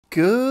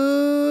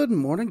Good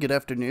morning, good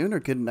afternoon, or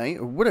good night,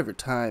 or whatever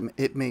time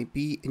it may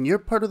be in your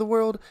part of the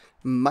world.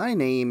 My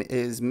name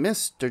is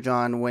Mr.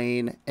 John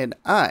Wayne, and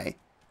I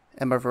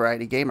am a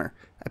variety gamer.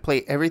 I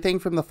play everything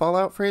from the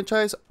Fallout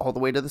franchise all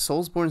the way to the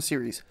Soulsborne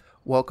series.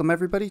 Welcome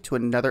everybody to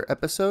another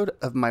episode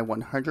of my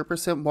 100%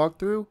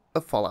 walkthrough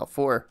of Fallout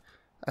 4.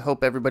 I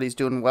hope everybody's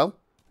doing well.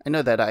 I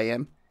know that I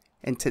am.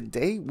 And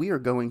today we are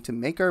going to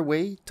make our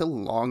way to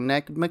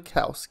Longneck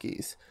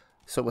Lukowski's.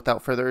 So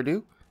without further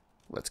ado,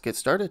 let's get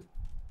started.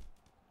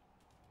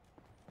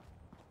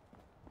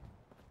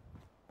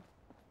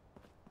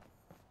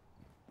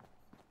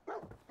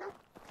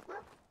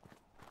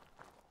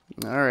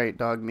 Alright,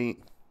 dog meat.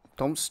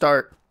 Don't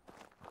start.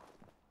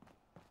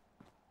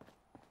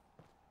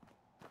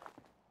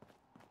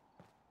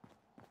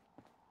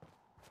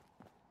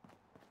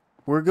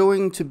 We're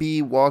going to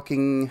be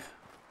walking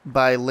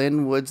by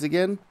Lynn Woods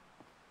again.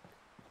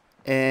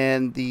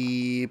 And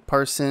the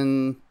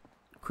Parson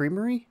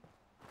Creamery.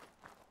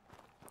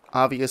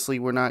 Obviously,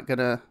 we're not going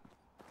to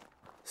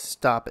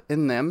stop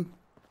in them.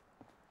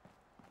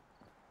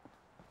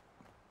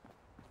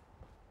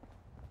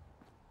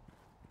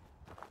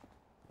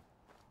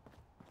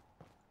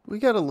 We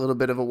got a little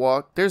bit of a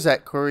walk. There's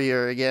that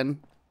courier again.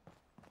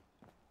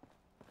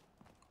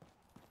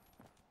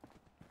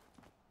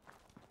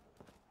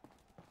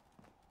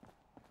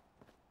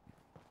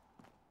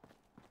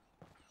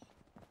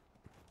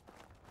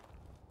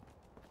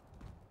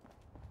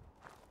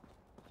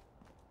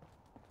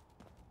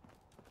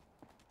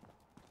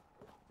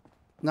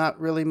 Not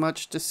really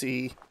much to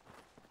see.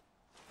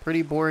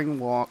 Pretty boring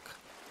walk.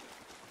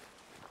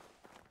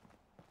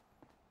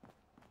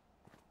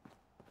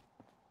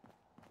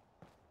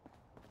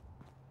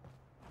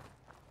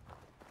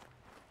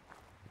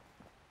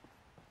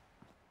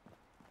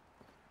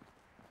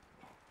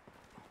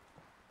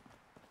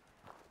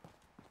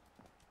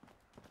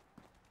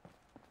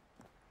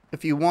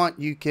 If you want,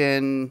 you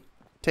can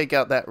take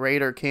out that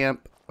raider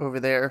camp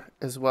over there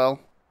as well.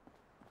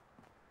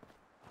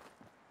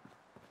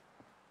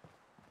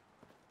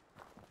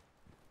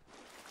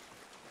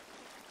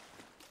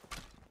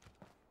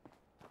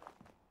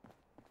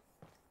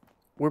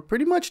 We're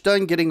pretty much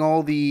done getting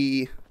all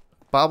the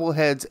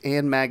bobbleheads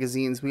and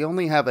magazines. We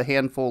only have a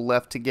handful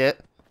left to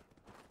get.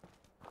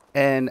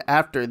 And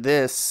after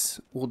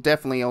this, we'll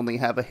definitely only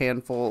have a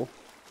handful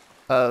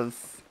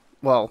of,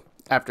 well,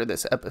 after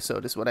this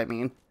episode is what I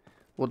mean.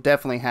 We'll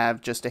definitely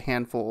have just a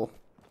handful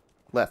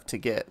left to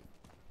get.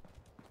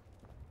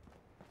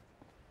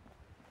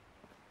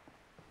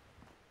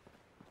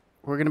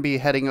 We're going to be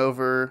heading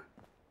over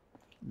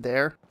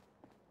there.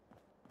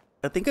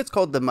 I think it's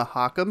called the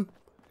Mahakam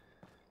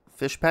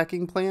fish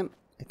packing plant.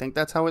 I think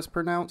that's how it's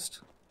pronounced.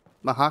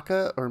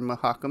 Mahaka or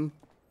Mahakam.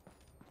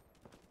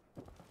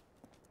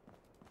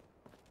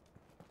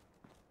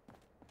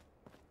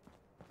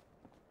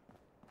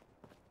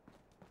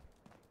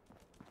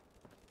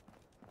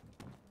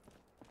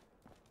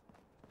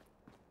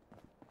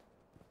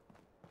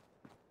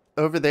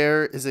 Over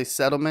there is a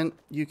settlement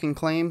you can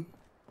claim.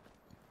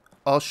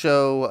 I'll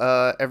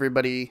show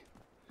everybody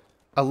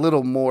a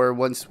little more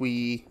once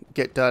we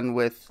get done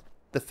with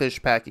the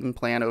fish packing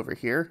plant over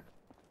here.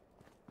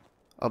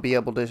 I'll be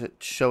able to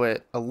show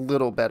it a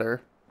little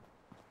better.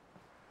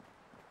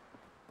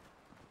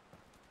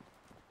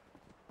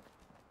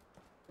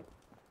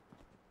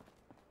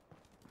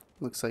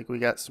 Looks like we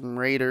got some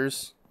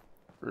raiders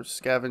or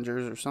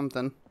scavengers or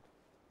something.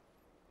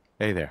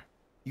 Hey there.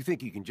 You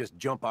think you can just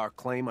jump our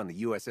claim on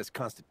the USS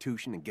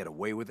Constitution and get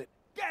away with it?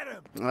 Get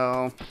him!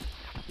 Oh.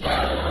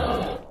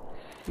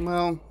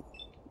 Well,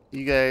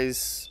 you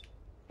guys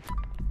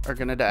are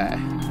gonna die.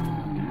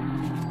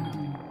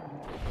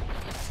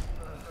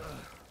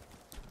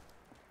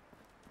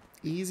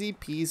 Easy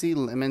peasy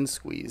lemon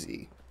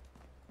squeezy.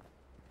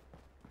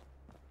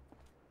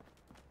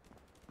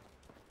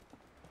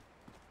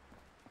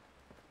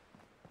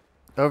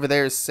 Over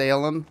there is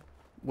Salem,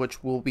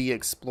 which we'll be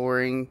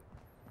exploring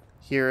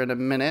here in a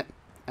minute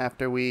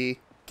after we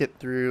get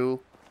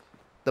through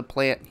the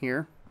plant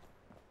here.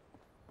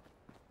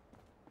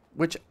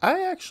 Which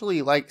I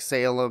actually like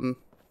Salem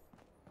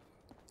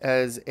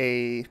as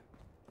a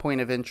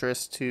point of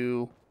interest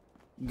to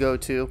go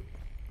to.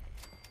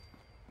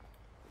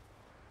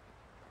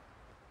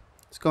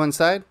 Let's go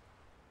inside.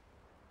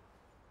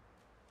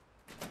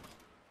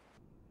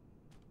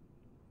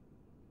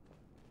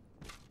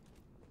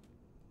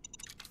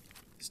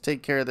 Let's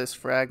take care of this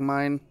frag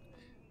mine.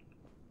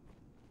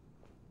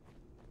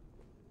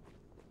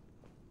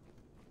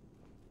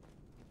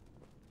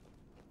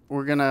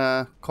 We're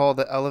gonna call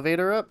the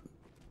elevator up.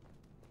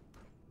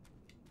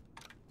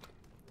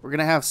 We're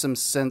gonna have some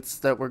synths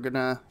that we're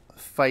gonna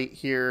fight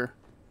here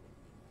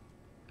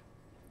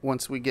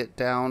once we get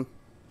down.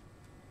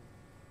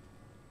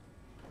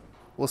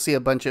 We'll see a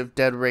bunch of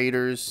dead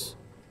raiders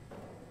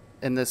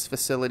in this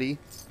facility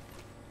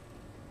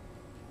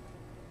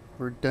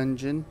or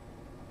dungeon.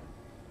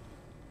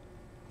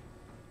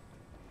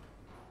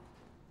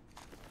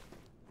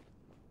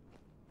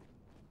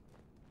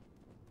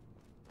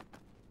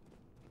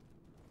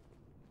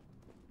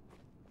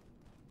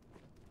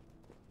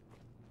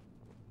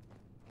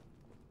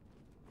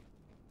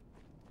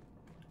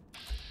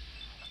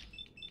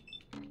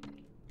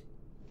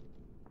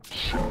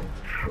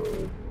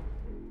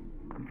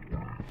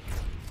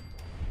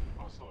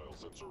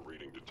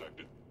 Reading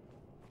detected.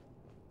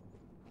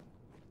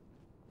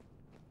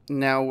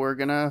 Now we're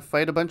gonna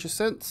fight a bunch of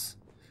synths.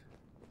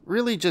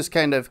 Really just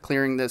kind of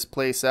clearing this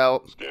place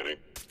out. Scanning.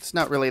 It's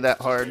not really that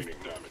hard.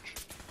 Sustaining damage.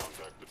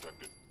 Contact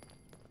detected.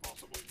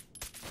 Possibly.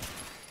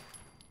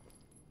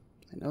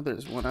 I know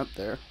there's one up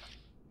there.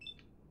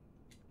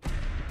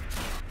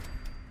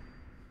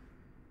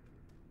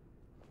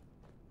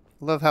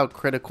 Love how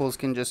criticals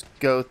can just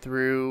go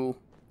through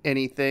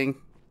anything.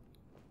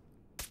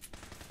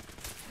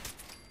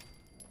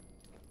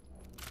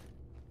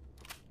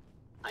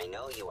 I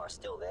know you are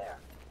still there.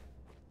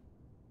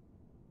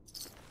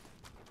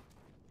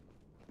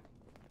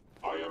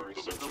 I am the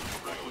victim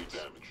of badly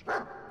damaged.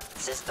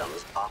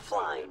 Systems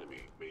offline.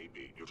 Enemy may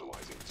be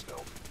utilizing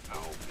stealth. How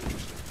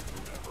interesting.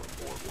 Whoever or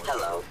whatever.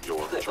 Hello. Your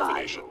Goodbye.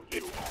 determination.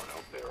 You are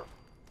out there.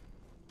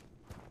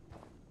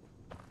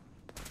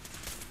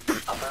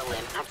 Upper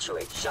limb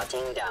actuate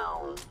shutting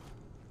down.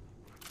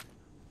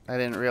 I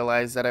didn't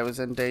realize that I was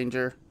in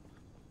danger.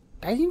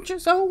 Danger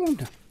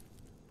zone!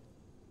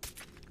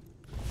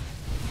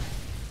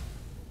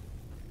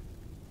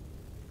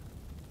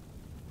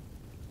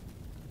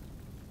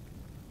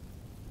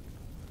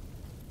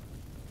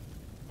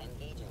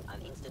 Engaging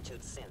an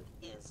Institute synth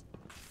is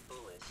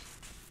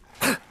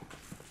foolish.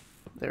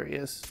 There he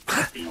is.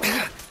 You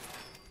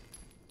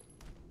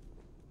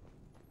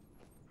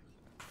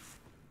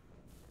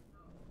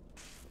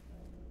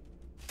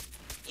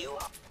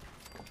are.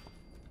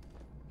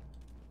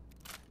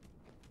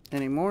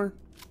 Any more?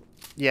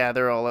 Yeah,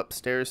 they're all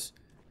upstairs.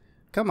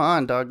 Come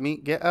on, dog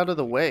meat. Get out of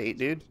the way,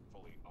 dude.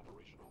 Fully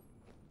operational.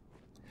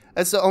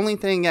 That's the only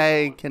thing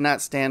I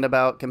cannot stand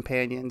about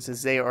companions,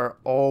 is they are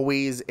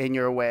always in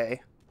your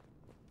way.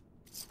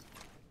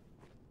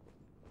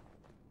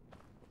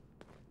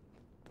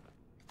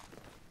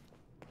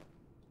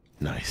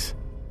 Nice.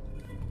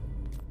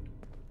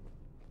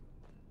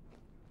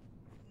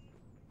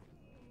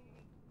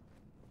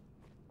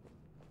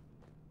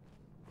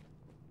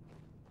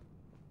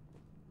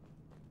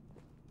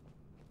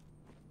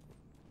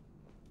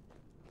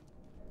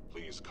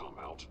 Please come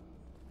out.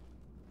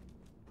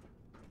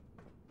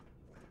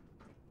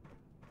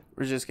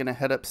 We're just gonna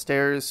head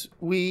upstairs.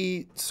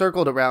 We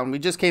circled around. We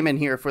just came in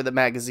here for the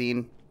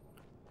magazine.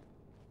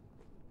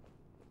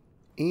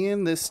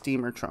 And this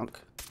steamer trunk.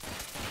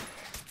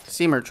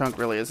 Steamer trunk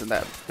really isn't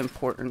that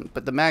important,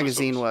 but the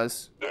magazine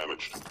was.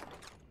 Damaged.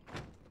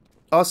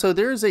 Also,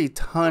 there's a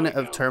ton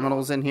of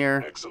terminals in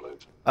here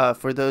Excellent.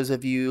 for those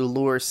of you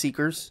lure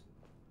seekers.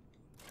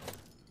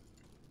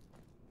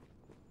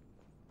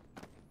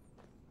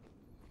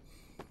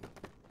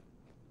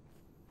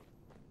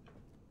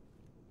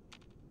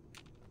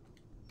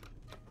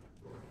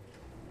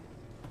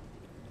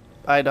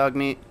 Bye, dog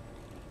meat.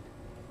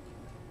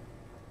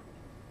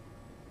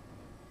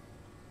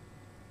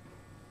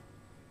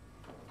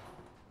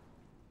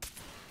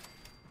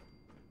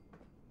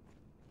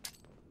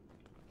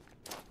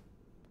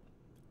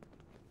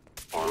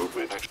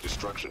 Movement and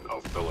destruction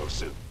of fellow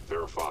synth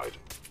verified.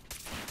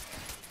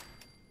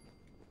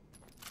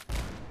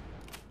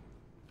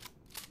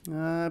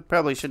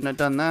 Probably shouldn't have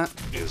done that.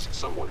 Is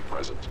someone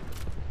present?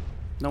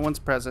 No one's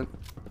present.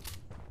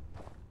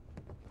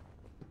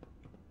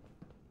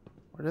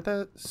 Where did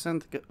that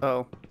synth go?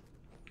 Oh.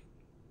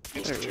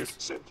 There it Institute is.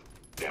 synth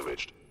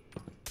damaged.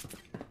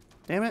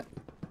 Damn it.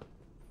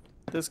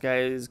 This guy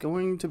is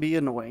going to be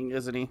annoying,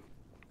 isn't he?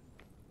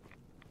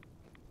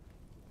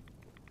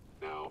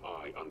 Now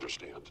I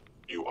understand.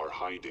 You are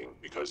hiding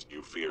because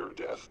you fear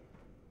death.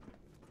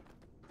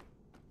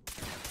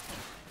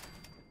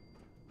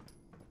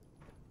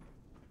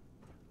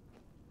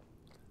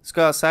 Let's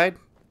go outside.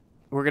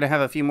 We're going to have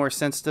a few more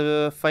synths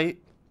to fight.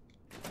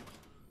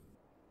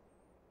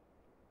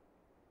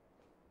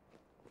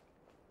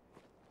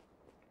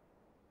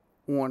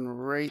 One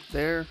right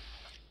there.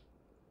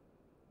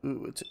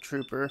 Ooh, it's a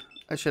trooper.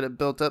 I should have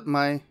built up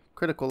my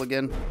critical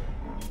again.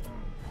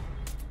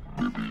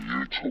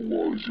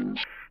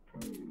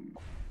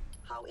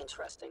 How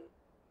interesting.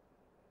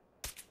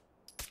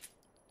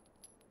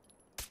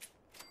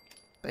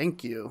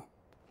 Thank you.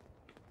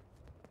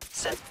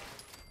 Synth.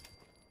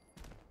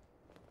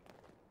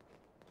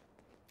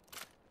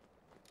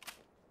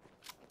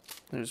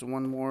 There's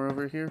one more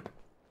over here.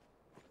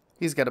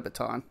 He's got a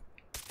baton.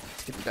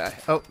 Let's get the guy.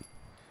 Oh,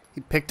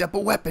 he picked up a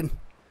weapon.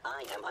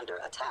 I am under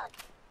attack.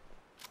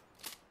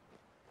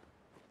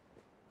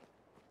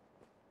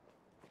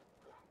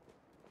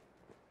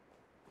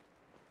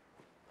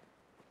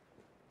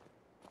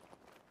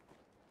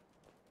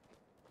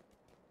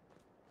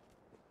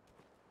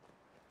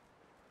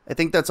 I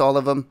think that's all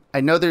of them.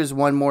 I know there's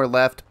one more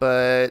left,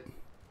 but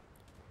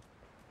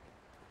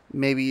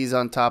maybe he's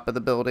on top of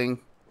the building.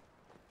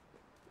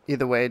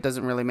 Either way, it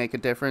doesn't really make a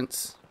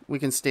difference. We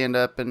can stand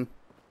up and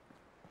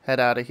head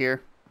out of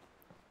here.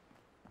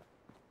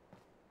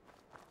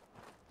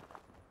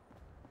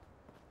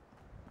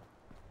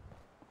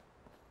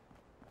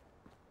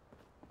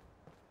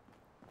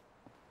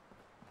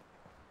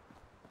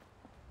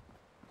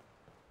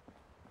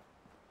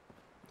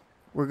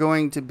 We're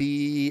going to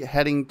be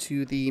heading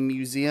to the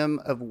Museum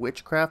of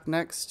Witchcraft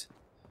next.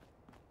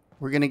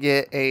 We're going to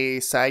get a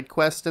side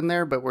quest in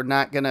there, but we're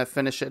not going to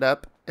finish it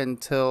up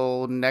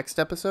until next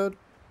episode.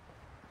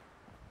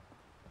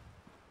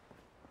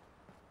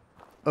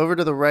 Over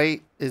to the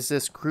right is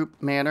this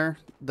group manor,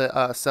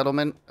 the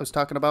settlement I was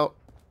talking about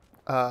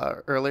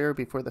earlier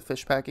before the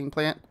fish packing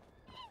plant.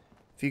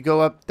 If you go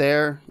up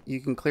there,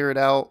 you can clear it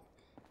out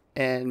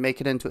and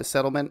make it into a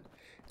settlement.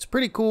 It's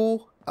pretty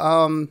cool.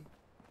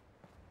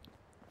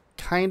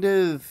 Kind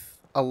of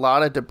a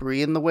lot of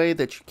debris in the way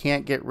that you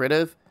can't get rid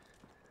of.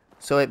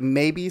 So it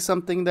may be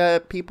something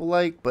that people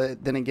like,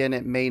 but then again,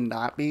 it may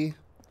not be,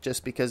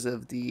 just because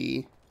of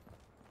the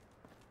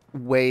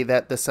way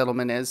that the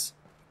settlement is.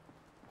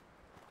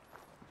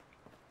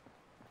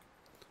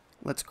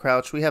 Let's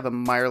crouch. We have a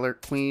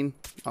Mirelurk Queen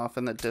off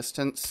in the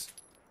distance.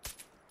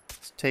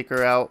 Let's take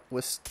her out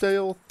with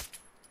stealth.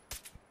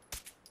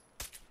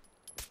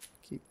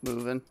 Keep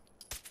moving.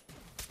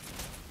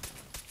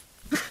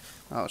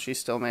 Oh, she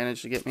still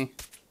managed to get me.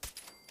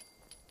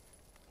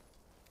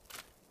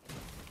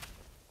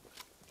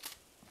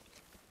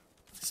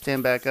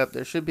 Stand back up.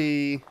 There should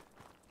be...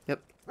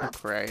 Yep, a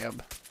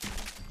crab.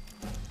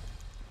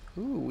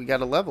 Ooh, we got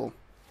a level.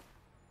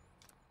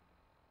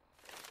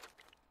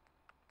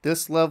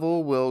 This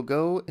level will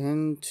go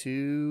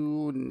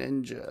into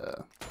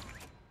Ninja.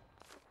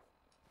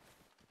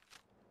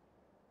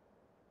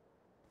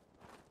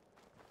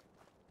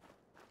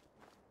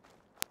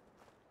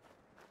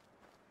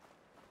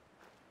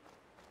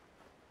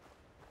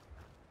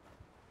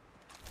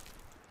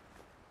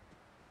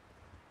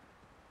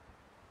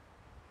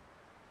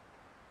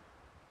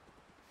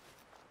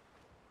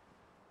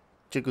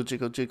 Jiggle,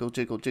 jiggle, jiggle,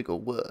 jiggle, jiggle,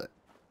 what?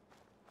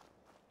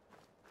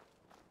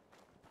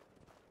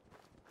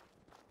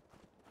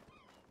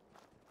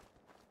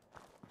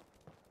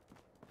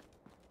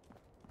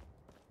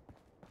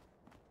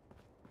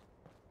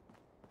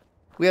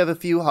 We have a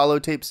few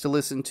holotapes to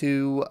listen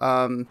to,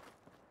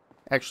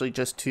 actually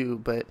just two,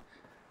 but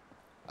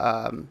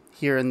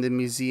here in the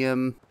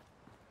Museum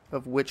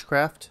of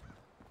Witchcraft.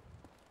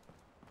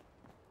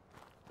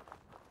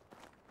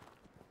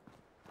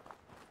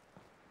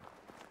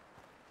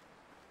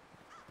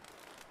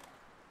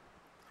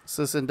 Let's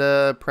listen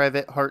to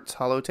Private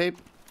Heart's holotape.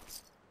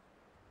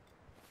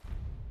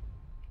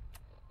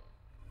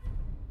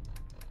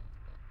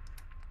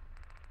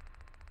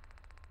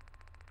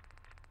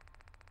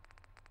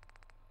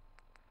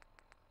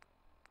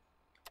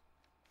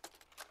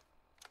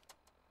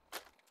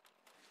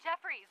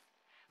 Jeffries,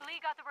 Lee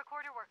got the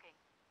recorder working.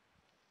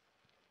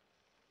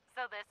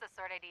 So this the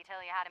sort of detail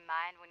you had in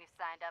mind when you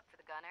signed up for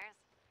the Gunners?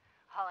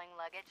 Hauling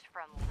luggage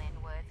from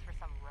Linwoods for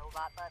some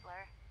robot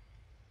butler?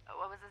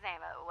 What was his name?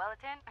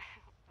 Wellerton?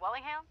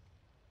 Wellingham?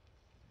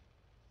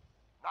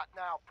 Not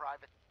now,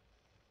 Private.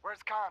 Where's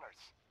Connors?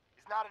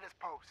 He's not at his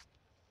post.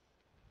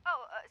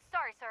 Oh,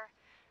 sorry, sir.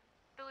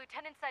 The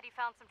lieutenant said he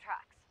found some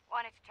tracks.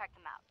 Wanted to check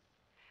them out.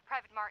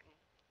 Private Martin.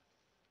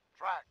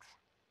 Tracks?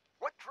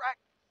 What track?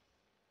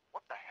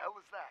 What the hell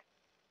is that?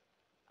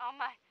 Oh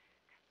my...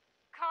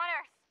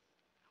 Connors!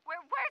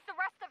 Where's the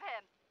rest of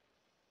him?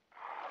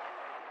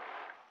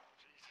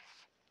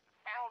 Jesus.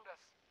 Found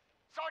us.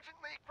 Sergeant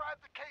Lee, grab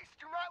the case.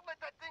 Do not let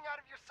that thing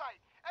out of your sight.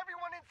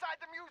 Everyone inside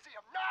the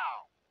museum,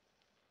 now!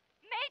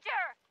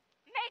 Major!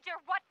 Major,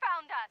 what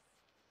found us?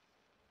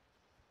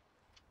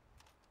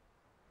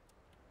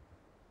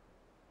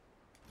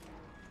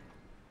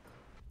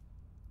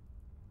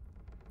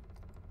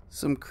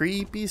 Some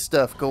creepy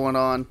stuff going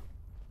on.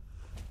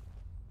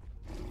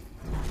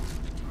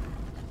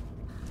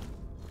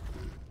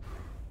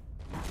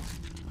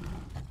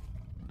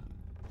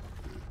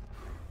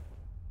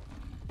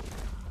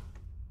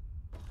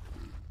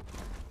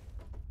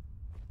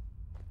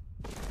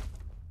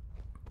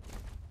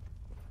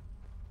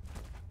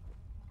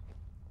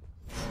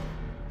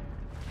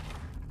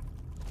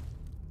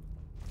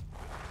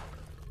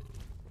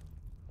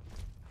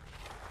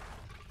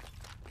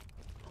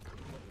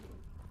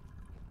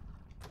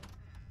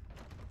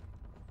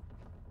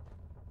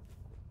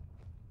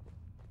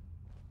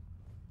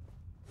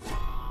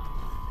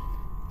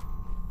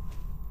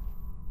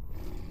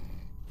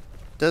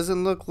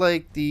 Doesn't look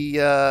like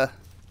the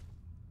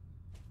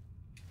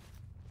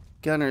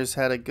Gunners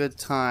had a good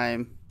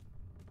time.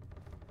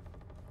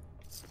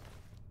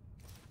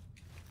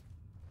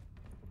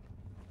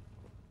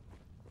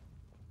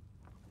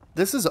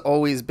 This has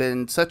always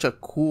been such a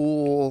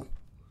cool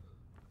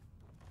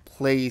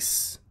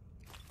place,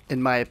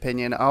 in my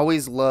opinion. I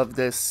always loved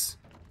this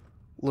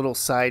little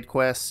side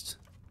quest,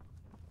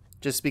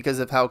 just because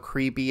of how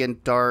creepy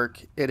and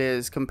dark it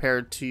is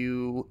compared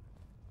to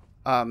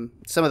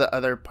some of the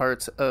other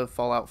parts of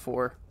Fallout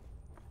 4.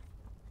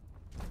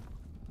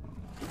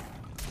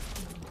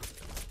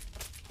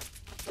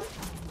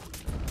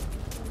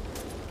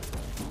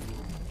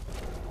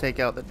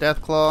 Take out the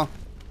Deathclaw.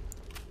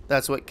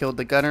 That's what killed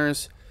the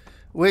Gunners.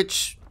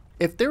 Which,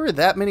 if there were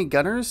that many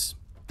Gunners,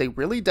 they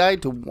really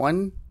died to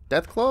one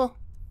Deathclaw?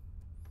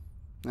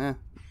 I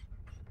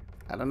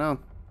don't know.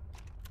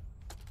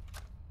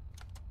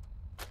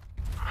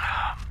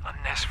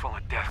 full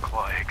of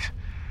deathclaw eggs.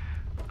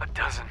 A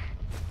dozen,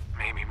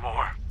 maybe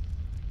more.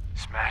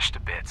 Smashed to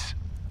bits.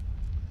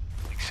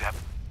 Except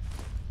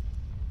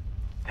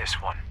this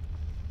one.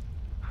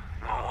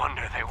 No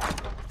wonder they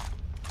wouldn't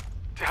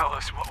tell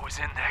us what was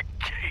in that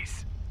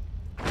case.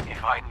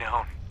 If I'd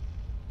known,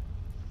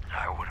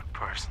 I would have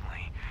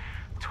personally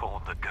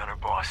told the gunner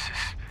bosses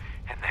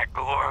and that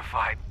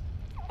glorified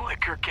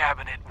liquor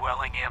cabinet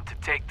Wellingham to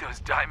take those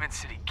Diamond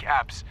City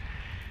caps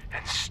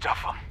and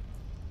stuff them.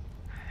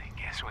 I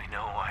guess we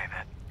know why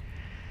that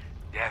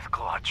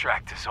Deathclaw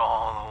tracked us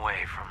all the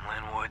way from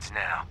Linwood's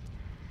now.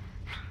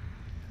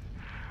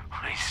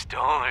 We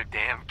stole their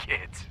damn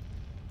kids.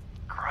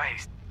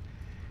 Christ.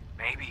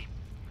 Maybe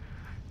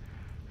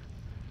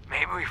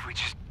if we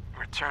just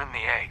return the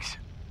eggs.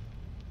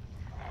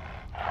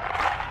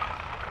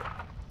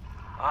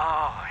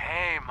 Oh,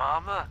 hey,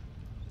 Mama.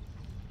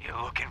 You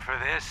looking for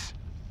this?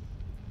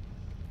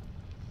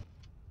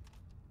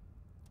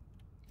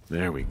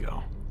 There we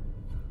go.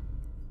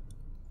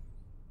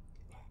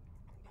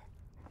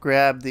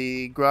 Grab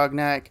the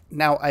Grognak.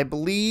 Now, I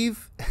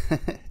believe,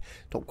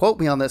 don't quote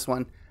me on this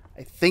one,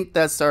 I think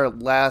that's our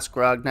last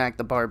Grognak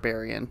the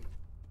Barbarian.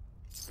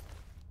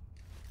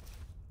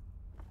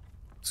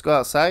 Let's go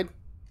outside.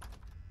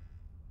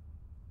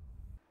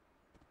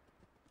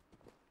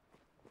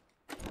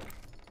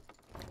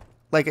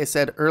 Like I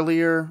said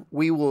earlier,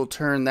 we will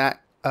turn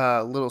that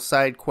little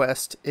side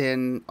quest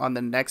in on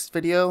the next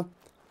video.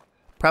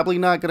 Probably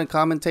not going to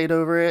commentate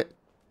over it.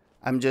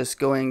 I'm just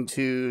going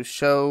to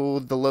show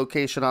the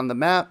location on the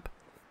map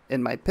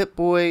in my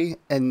Pip-Boy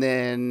and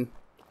then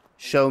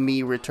show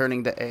me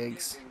returning the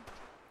eggs.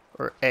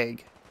 Or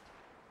egg.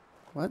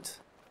 What?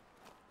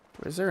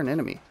 Where's there an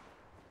enemy?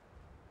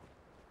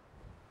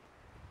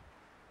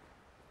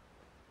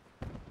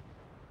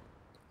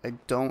 I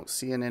don't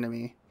see an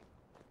enemy.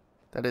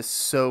 That is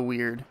so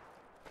weird.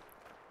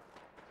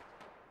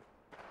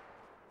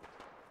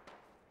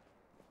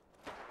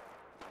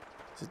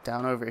 Is it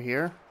down over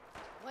here?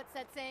 What's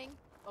that saying?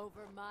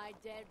 Over my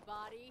dead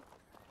body?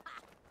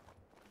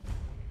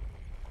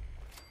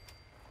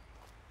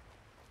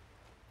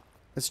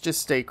 Let's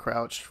just stay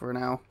crouched for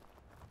now.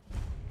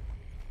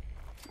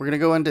 We're gonna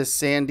go into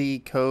Sandy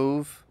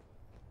Cove.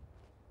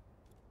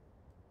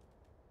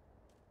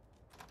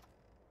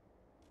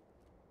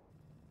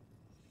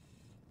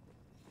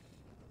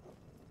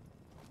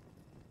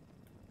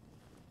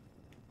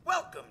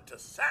 Welcome to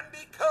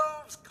Sandy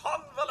Cove's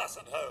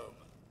Convalescent Home.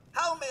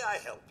 How may I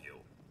help you?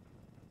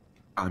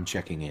 I'm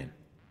checking in.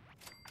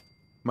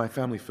 My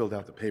family filled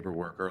out the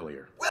paperwork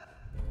earlier.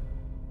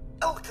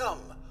 Welcome.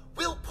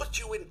 We'll put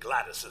you in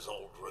Gladys's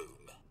old room.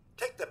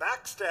 Take the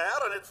back stair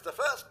and it's the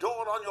first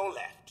door on your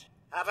left.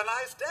 Have a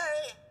nice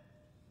day.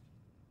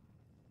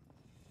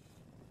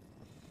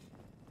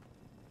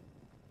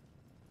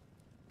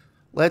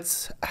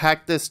 Let's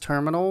hack this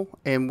terminal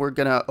and we're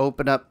gonna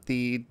open up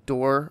the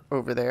door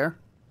over there.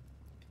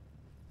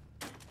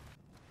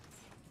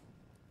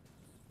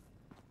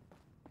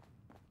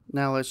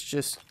 Now let's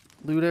just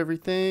loot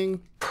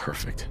everything.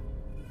 Perfect.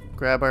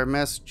 Grab our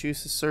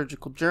Massachusetts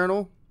surgical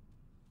journal.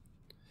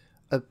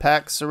 A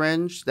pack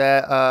syringe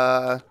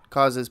that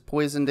causes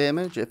poison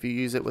damage if you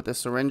use it with a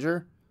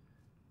syringer.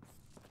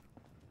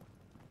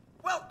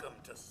 Welcome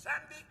to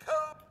Sandy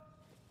Cove.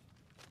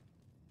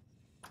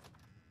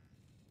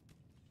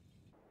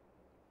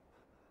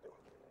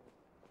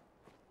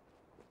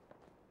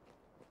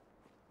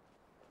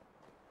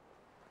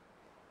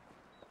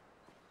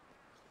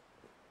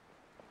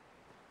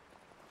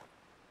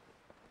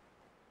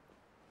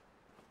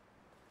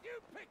 You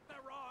picked the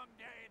wrong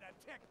day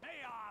to tick me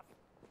off.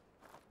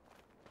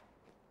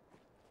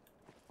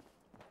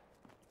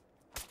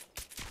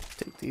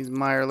 Take these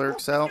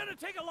Mirelurks out. It's gonna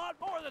take a lot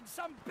more than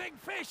some big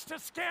fish to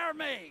scare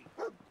me.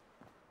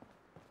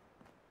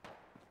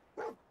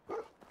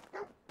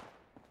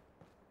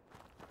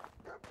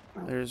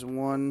 There's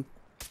one.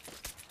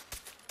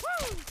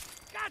 Woo!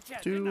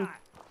 Gotcha, Two. didn't I?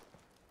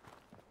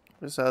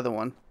 Where's the other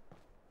one?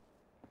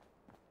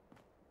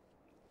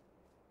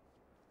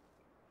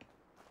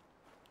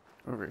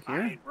 Over I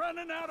here? ain't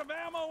running out of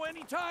ammo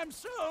anytime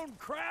soon,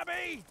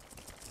 Krabby.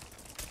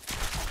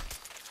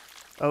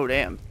 Oh,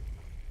 damn.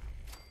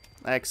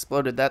 I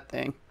exploded that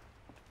thing.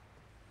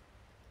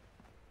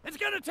 It's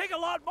gonna take a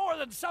lot more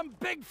than some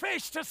big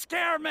fish to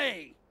scare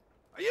me.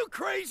 Are you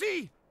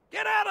crazy?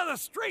 Get out of the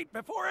street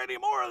before any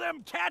more of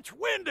them catch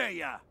wind of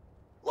you.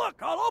 Look,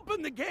 I'll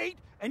open the gate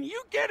and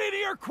you get in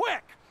here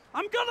quick.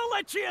 I'm gonna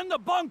let you in the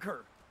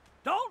bunker.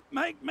 Don't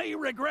make me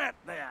regret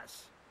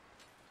this.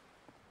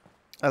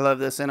 I love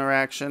this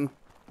interaction.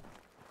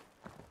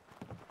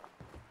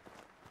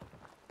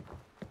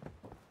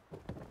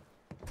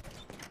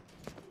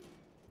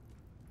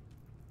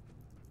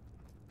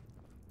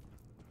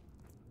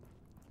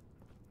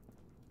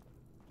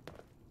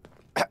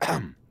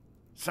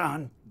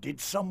 Son,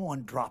 did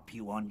someone drop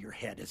you on your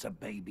head as a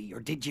baby, or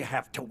did you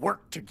have to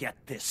work to get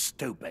this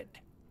stupid?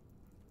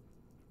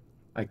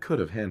 I could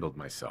have handled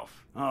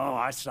myself. Oh,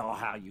 I saw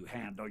how you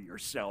handle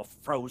yourself,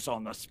 froze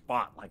on the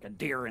spot like a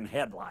deer in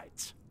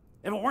headlights.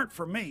 If it weren't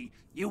for me,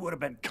 you would have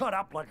been cut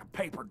up like a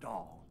paper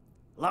doll.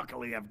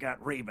 Luckily, I've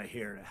got Reba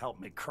here to help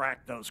me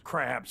crack those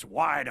crabs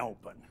wide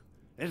open.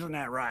 Isn't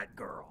that right,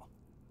 girl?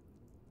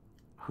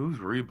 Who's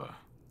Reba?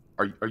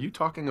 Are you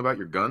talking about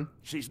your gun?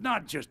 She's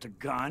not just a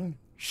gun.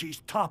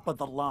 She's top of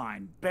the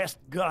line, best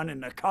gun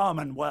in the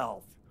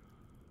Commonwealth.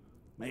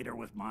 Made her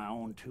with my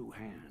own 2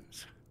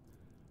 hands.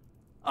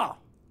 Oh,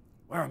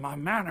 where are my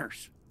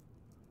manners?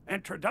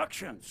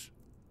 Introductions.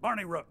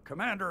 Barney Rook,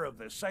 commander of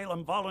the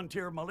Salem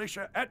Volunteer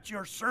Militia, at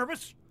your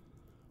service.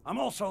 I'm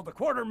also the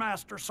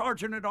quartermaster,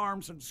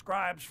 sergeant-at-arms, and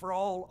scribes for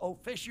all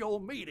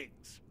official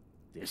meetings.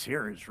 This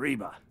here is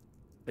Reba,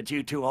 but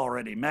you two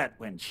already met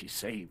when she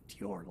saved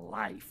your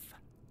life.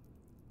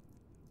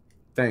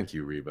 Thank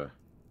you, Reba.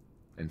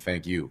 And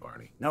thank you,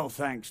 Barney. No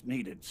thanks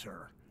needed,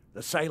 sir.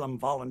 The Salem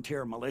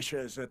Volunteer Militia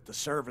is at the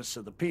service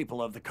of the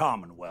people of the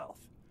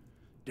Commonwealth.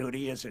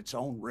 Duty is its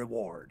own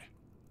reward.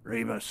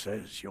 Reba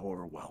says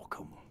you're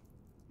welcome.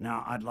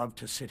 Now, I'd love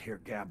to sit here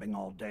gabbing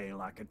all day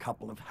like a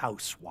couple of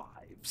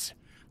housewives,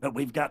 but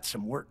we've got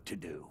some work to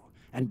do.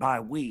 And by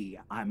we,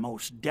 I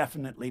most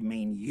definitely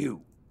mean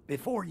you.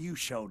 Before you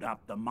showed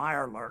up, the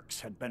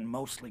Mirelurks had been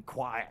mostly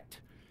quiet,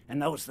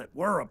 and those that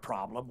were a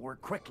problem were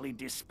quickly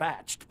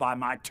dispatched by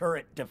my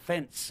turret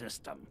defense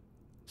system.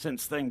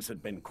 Since things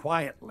had been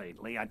quiet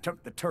lately, I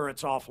took the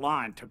turrets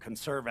offline to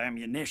conserve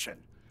ammunition.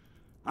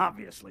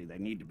 Obviously, they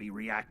need to be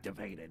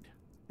reactivated.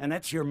 And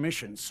that's your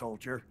mission,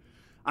 soldier.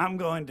 I'm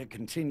going to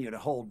continue to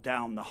hold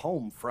down the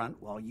home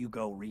front while you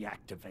go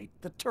reactivate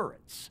the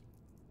turrets.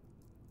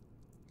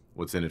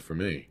 What's in it for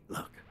me?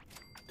 Look,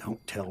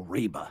 don't tell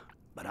Reba,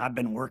 but I've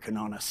been working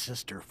on a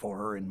sister for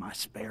her in my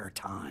spare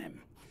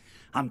time.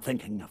 I'm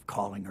thinking of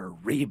calling her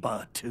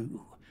Reba,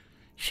 too.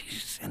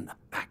 She's in the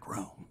back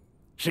room.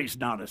 She's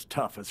not as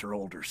tough as her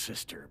older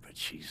sister, but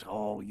she's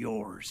all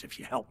yours if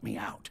you help me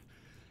out.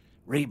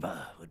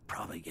 Reba would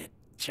probably get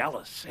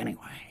jealous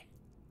anyway.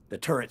 The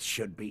turrets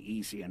should be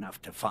easy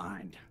enough to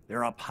find.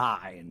 They're up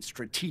high in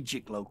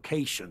strategic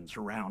locations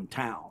around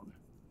town.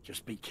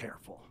 Just be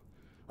careful.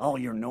 All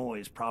your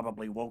noise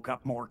probably woke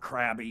up more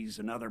crabbies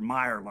and other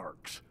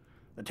Mirelurks.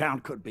 The town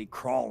could be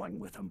crawling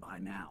with them by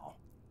now.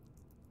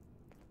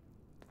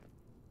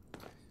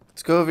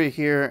 Let's go over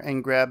here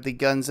and grab the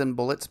guns and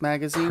bullets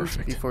magazines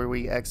Perfect. before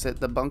we exit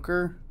the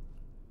bunker.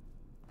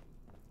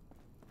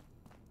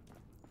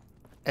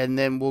 And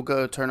then we'll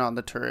go turn on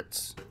the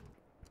turrets.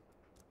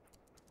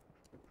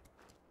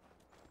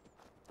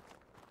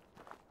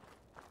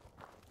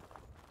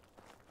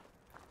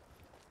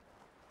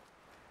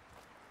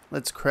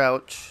 Let's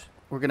crouch.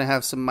 We're going to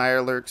have some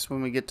Mirelurks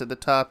when we get to the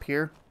top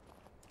here.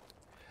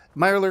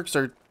 Mirelurks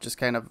are just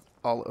kind of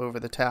all over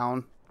the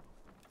town.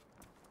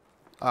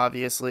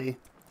 Obviously.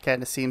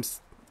 Kind of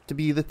seems to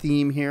be the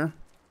theme here.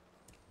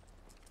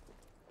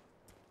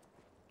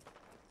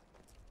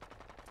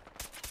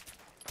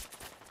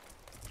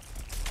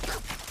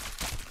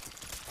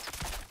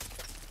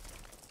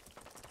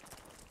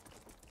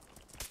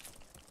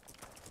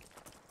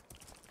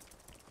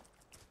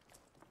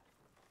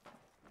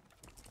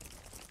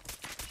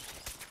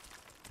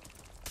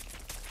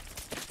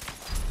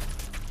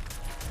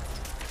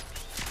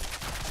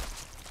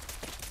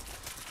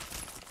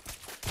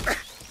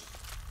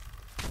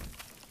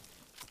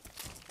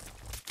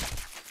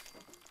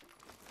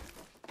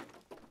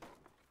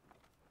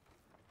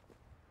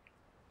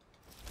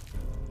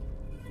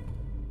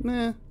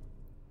 Meh.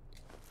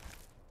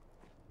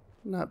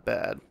 Not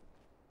bad.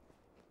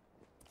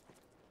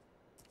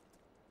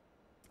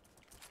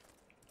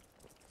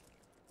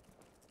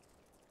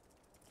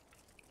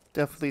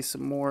 Definitely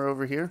some more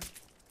over here.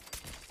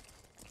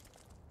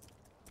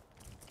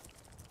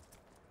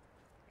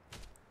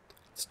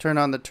 Let's turn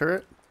on the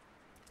turret.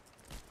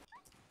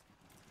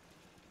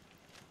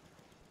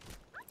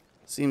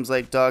 Seems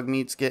like Dog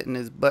Meat's getting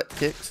his butt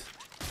kicked.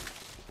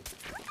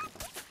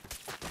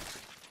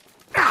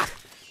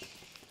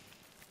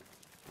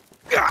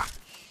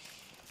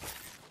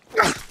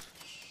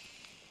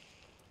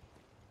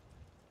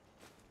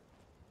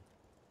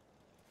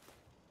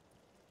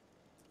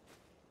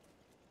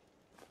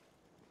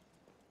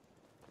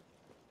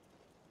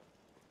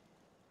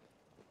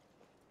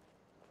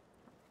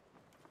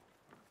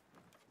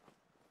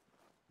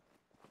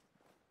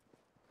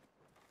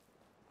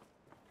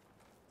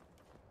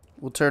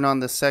 We'll turn on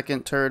the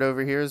second turret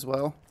over here as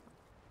well.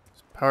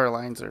 These power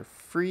lines are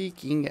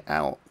freaking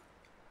out.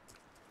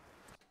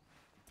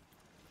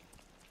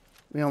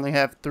 We only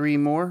have 3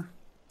 more.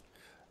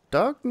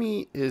 Dog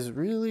Meat is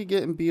really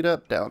getting beat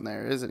up down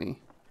there, isn't he?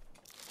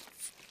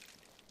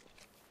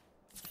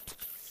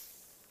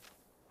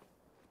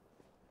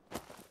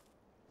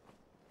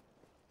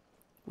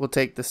 We'll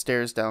take the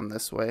stairs down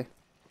this way.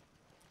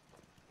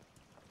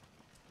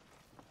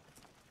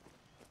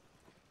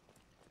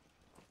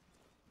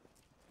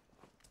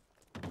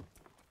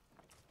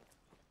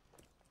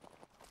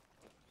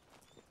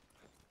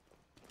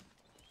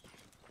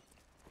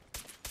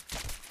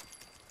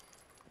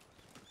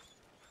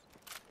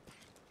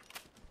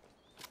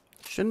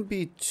 Shouldn't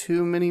be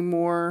too many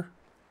more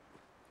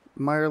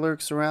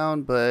Mirelurks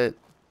around, but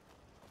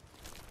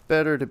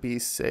better to be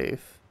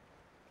safe.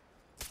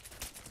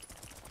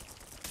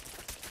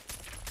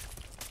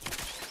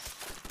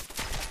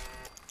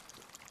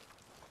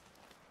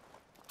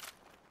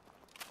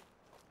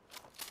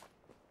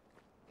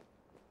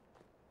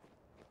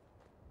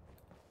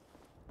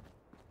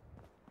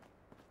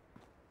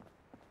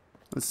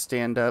 Let's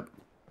stand up.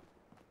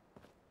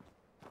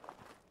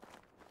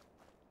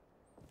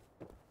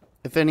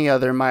 If any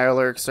other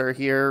Mirelurks are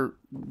here,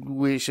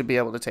 we should be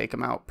able to take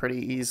them out pretty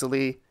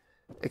easily.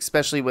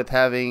 Especially with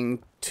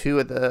having 2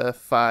 of the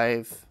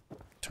 5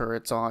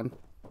 turrets on.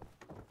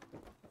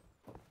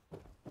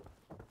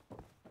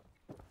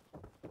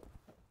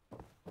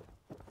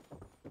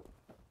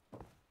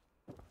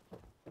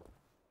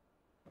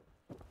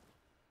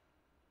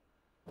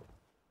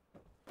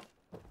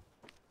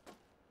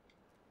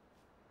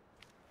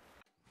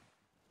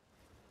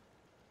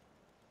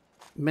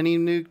 Mini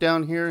nuke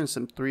down here and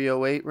some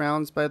 308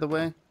 rounds, by the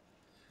way.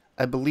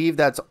 I believe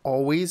that's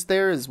always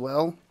there as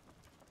well.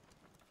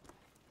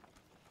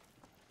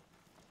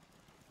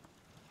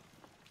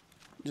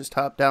 Just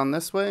hop down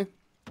this way.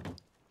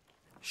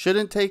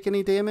 Shouldn't take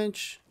any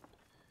damage.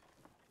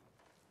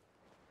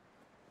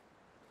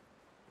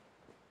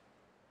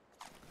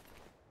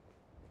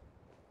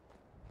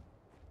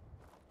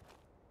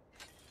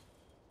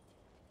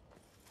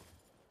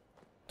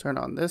 Turn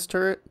on this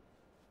turret.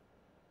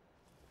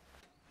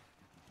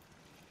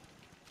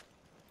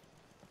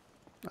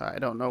 I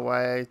don't know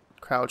why I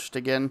crouched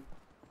again.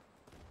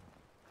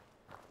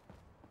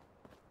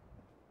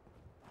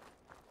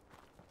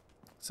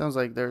 Sounds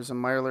like there's a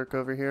Mirelurk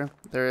over here.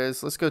 There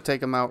is. Let's go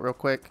take him out real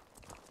quick.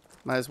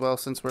 Might as well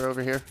since we're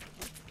over here.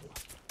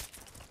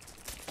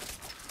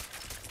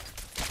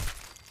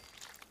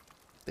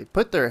 They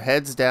put their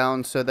heads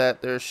down so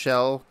that their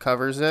shell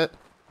covers it.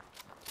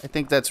 I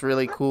think that's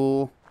really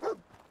cool.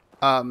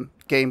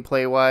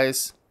 Gameplay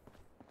wise.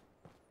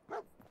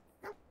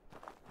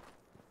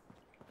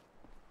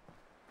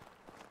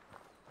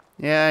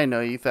 Yeah, I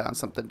know you found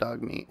something,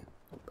 dog meat.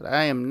 But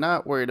I am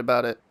not worried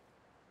about it.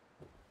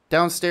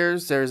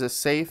 Downstairs, there's a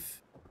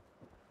safe.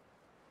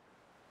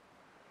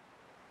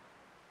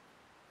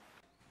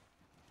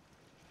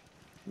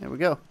 There we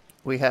go.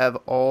 We have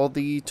all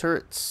the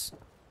turrets.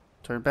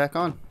 Turn it back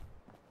on.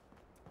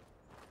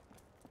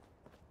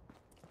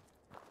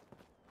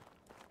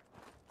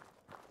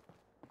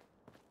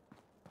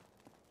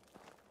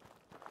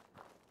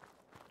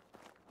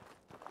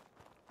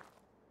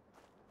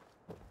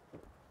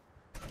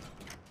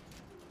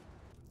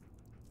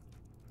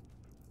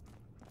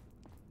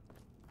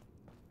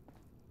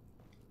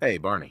 Hey,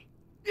 Barney.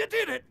 You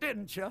did it,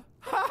 didn't you?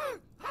 Ha!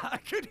 I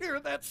could hear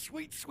that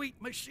sweet, sweet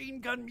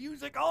machine gun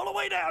music all the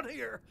way down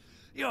here.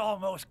 You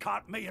almost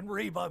caught me and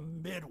Reba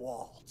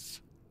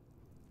mid-waltz.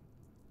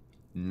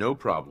 No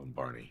problem,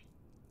 Barney.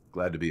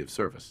 Glad to be of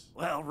service.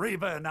 Well,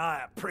 Reba and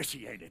I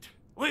appreciate it.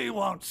 We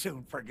won't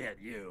soon forget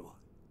you.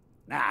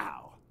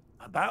 Now,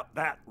 about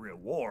that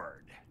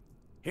reward.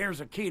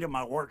 Here's a key to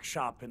my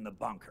workshop in the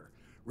bunker.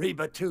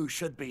 Reba, too,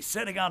 should be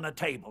sitting on the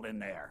table in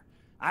there.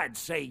 I'd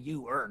say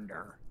you earned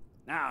her.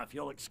 Now, if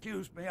you'll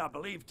excuse me, I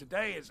believe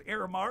today is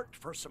earmarked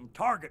for some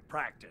target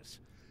practice.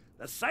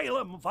 The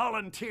Salem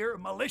Volunteer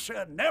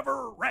Militia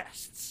never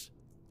rests.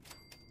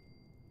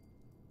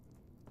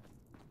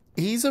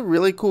 He's a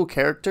really cool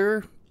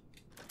character,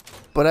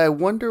 but I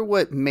wonder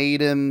what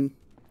made him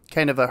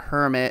kind of a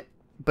hermit,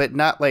 but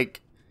not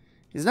like,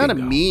 he's not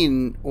Bingo. a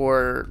mean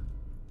or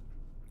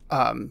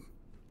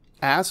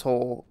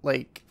asshole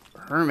like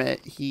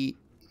hermit.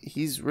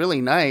 He's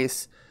really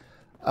nice.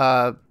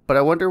 But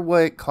I wonder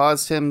what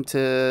caused him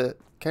to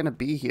kind of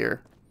be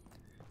here.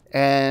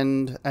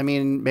 And, I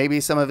mean, maybe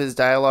some of his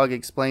dialogue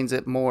explains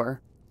it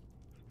more.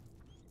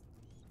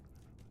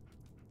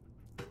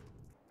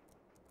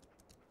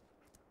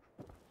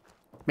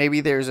 Maybe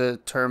there's a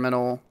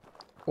terminal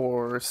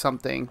or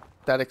something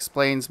that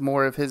explains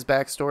more of his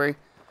backstory.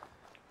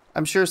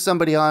 I'm sure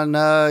somebody on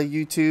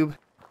YouTube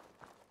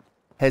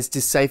has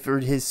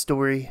deciphered his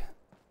story.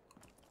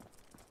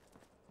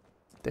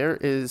 There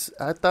is...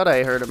 I thought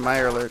I heard a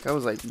Mirelurk. I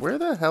was like, where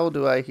the hell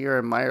do I hear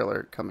a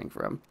Mirelurk coming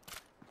from?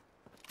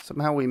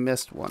 Somehow we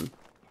missed one.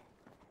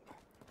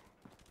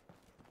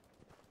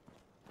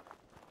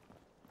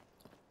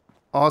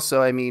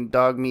 Also, I mean,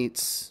 dog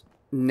meat's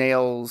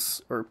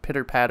nails or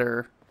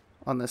pitter-patter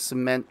on the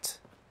cement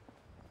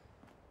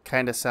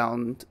kind of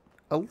sound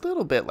a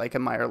little bit like a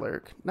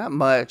Mirelurk. Not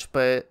much,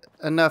 but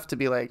enough to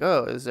be like,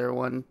 oh, is there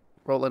one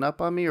rolling up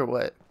on me or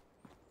what?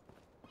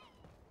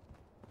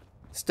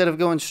 Instead of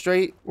going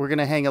straight, we're going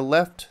to hang a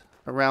left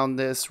around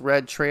this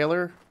red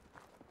trailer.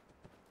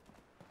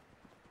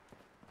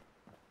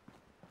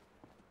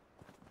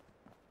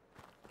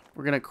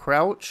 We're going to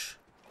crouch,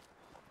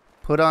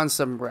 put on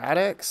some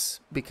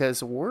Radix,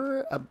 because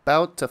we're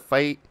about to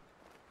fight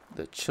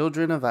the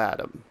Children of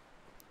Adam.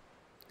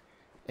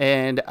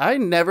 And I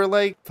never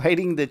like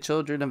fighting the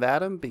Children of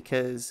Adam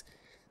because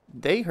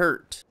they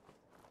hurt.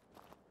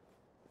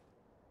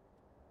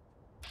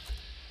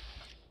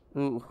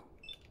 Ooh.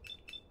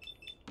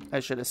 I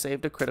should have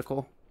saved a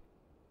critical.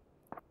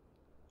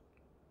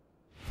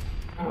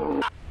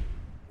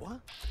 What?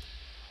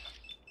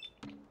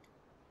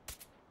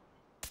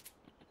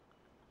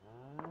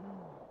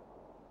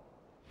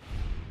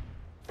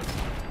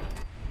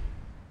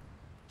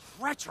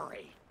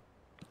 Treachery.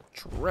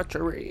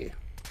 Treachery.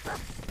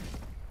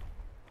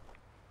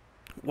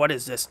 What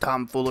is this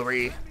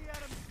tomfoolery?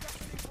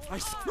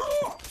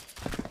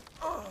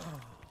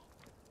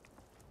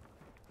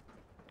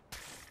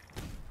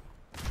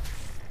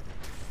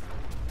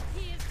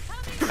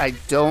 I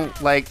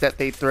don't like that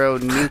they throw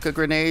nuka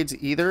grenades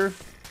either.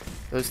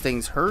 Those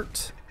things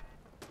hurt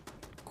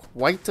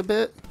quite a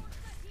bit.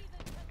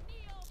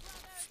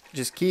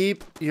 Just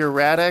keep your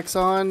Rad-X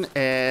on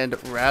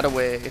and rad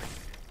away.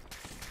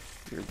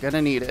 You're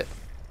gonna need it.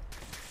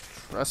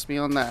 Trust me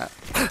on that.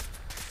 My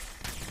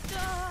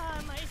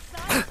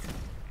son!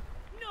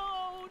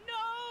 No,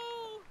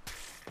 no!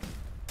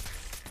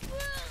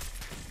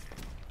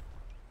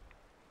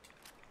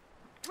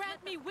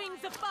 Grant me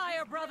wings of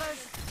fire,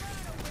 brothers!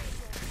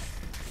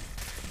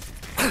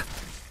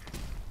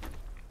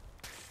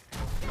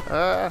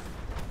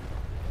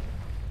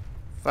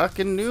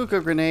 Fucking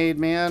nuka grenade,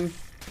 man.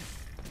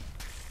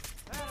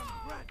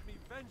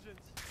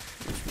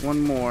 There's one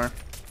more.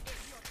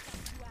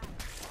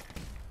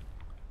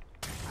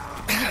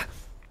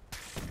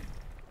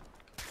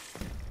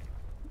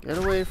 Get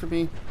away from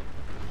me.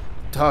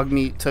 Dog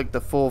meat took the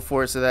full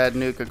force of that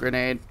nuka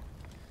grenade.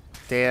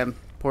 Damn,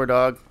 poor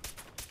dog.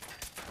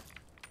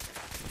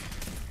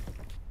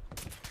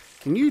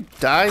 Can you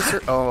die,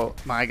 sir? Oh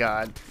my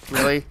god.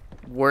 Really?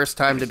 Worst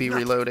time to be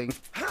reloading.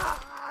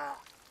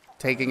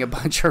 Taking a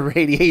bunch of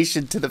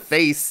radiation to the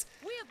face.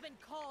 We have been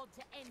called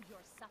to end your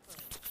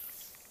suffering.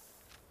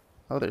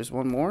 Oh, there's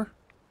one more?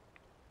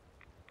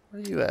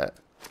 Where are you at?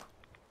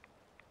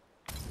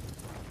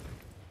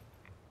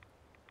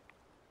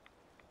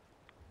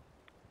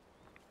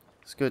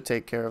 Let's go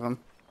take care of him.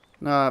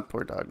 Nah,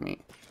 poor dog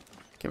meat.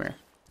 Come here.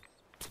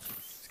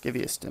 Let's give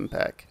you a stim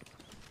pack.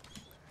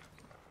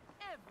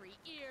 Every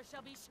ear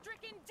shall be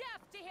stricken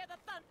deaf to hear the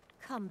thunder.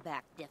 Come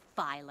back,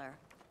 defiler.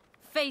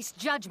 Face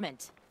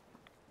judgment.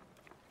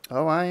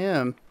 Oh, I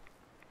am.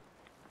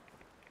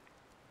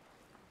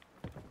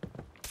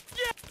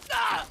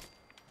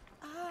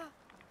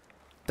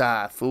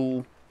 Die,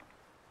 fool.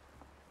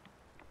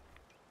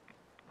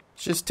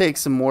 Let's just take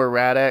some more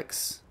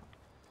Rad-X.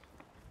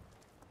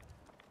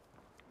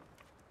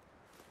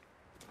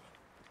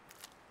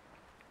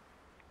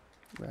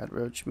 Rad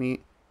roach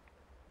meat.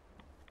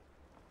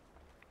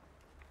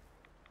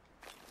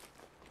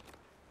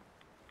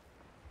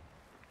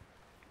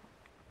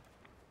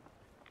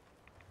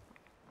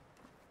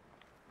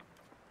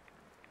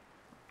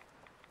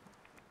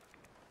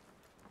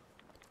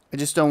 I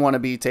just don't want to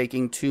be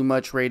taking too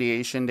much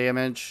radiation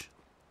damage.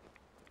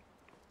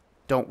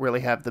 Don't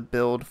really have the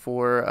build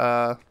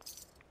for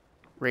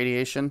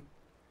radiation.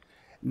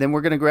 Then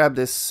we're going to grab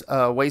this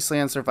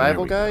Wasteland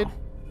Survival Guide. Go.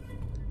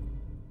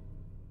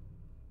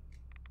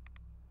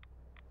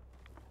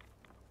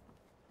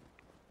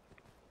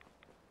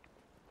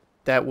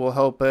 That will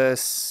help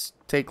us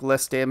take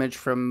less damage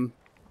from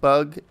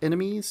bug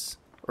enemies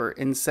or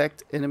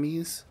insect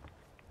enemies.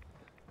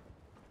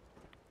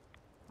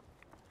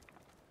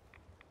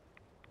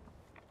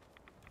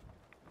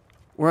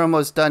 We're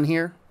almost done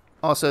here.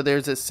 Also,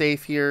 there's a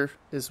safe here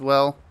as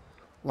well,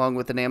 along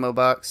with an ammo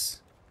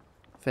box,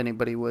 if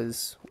anybody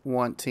was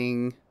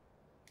wanting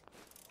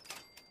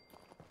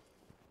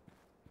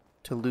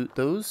to loot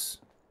those.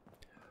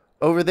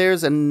 Over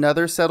there's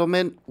another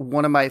settlement,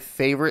 one of my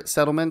favorite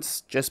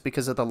settlements, just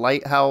because of the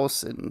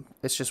lighthouse, and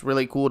it's just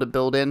really cool to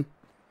build in.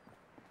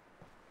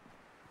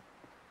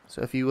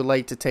 So if you would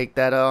like to take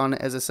that on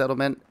as a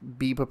settlement,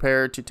 be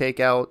prepared to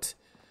take out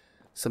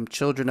some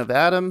Children of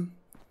Adam.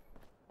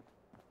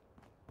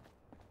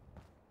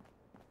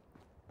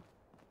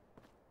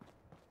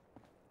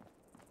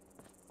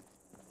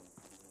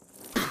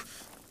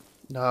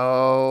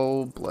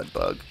 No, blood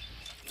bug.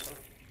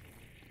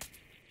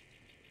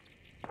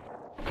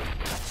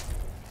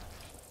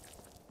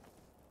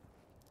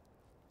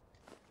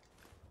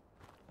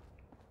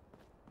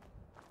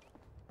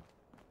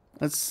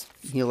 Let's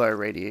heal our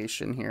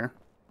radiation here.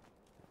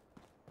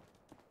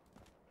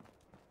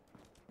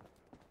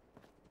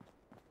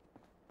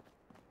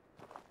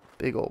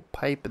 Big old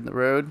pipe in the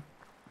road.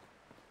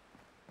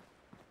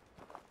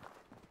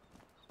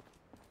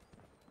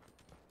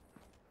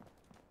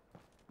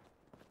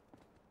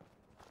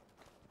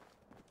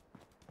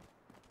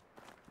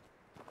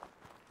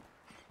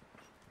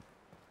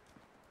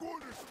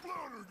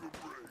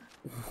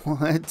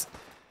 What?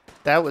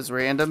 That was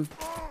random.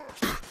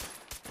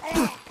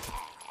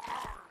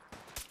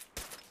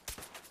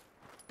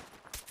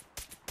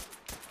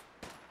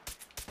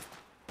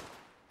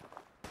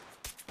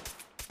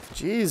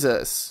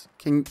 Jesus.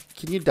 Can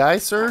you die,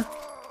 sir?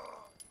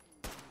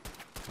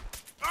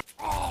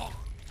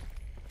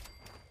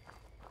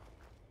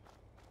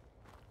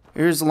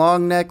 Here's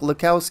Longneck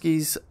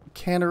Lukowski's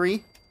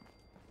Cannaery.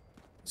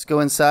 Let's go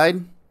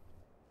inside.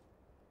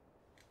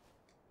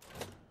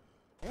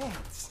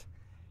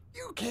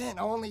 You can't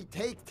only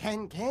take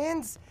 10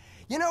 cans.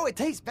 You know, it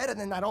tastes better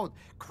than that old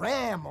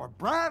cram or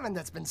brahmin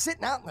that's been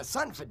sitting out in the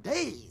sun for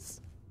days.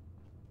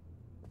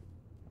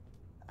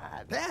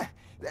 There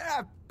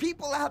are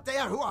people out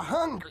there who are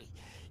hungry.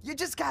 You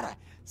just gotta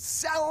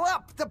sell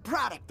up the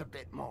product a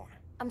bit more.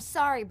 I'm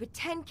sorry, but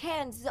 10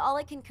 cans is all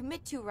I can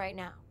commit to right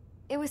now.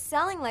 It was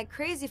selling like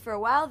crazy for a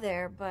while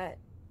there, but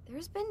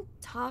there's been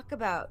talk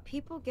about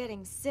people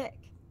getting sick.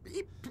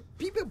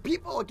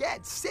 People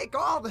get sick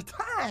all the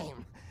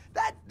time.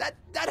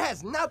 That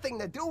has nothing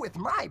to do with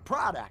my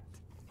product.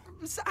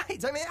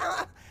 Besides, I mean,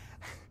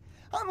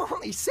 I'm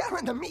only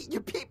selling the meat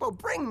you people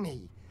bring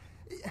me.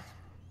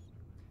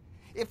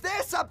 If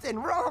there's something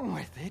wrong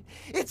with it,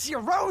 it's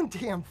your own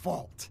damn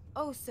fault.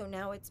 Oh, so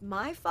now it's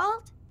my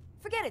fault?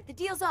 Forget it, the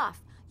deal's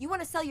off. You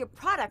want to sell your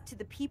product to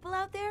the people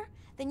out there?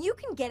 Then you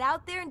can get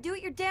out there and do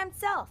it your damn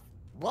self.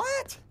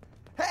 What?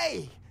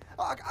 Hey,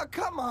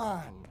 come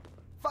on.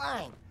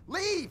 Fine,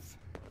 leave.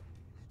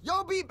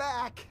 You'll be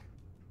back.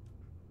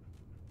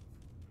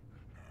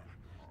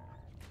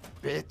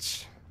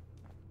 Bitch.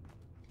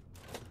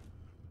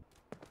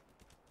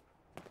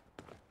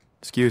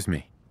 Excuse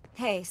me.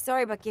 Hey,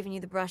 sorry about giving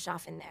you the brush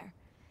off in there.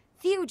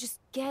 Theo just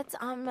gets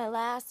on my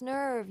last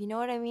nerve, you know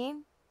what I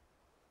mean?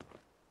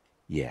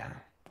 Yeah.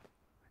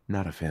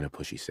 Not a fan of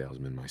pushy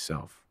salesmen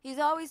myself. He's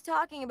always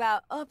talking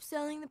about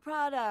upselling the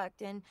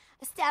product and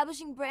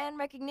establishing brand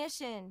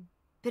recognition.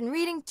 Been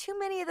reading too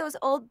many of those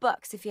old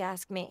books, if you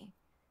ask me.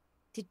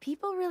 Did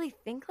people really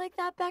think like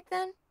that back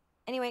then?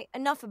 Anyway,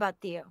 enough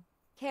about Theo.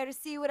 Care to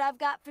see what I've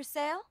got for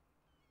sale?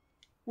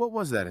 What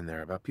was that in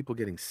there about people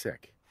getting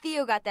sick?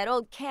 Theo got that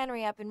old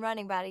cannery up and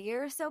running about a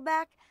year or so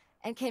back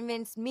and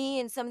convinced me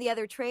and some of the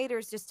other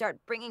traders to start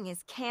bringing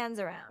his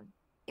cans around.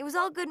 It was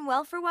all good and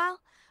well for a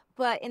while,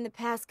 but in the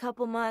past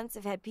couple months,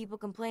 I've had people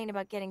complain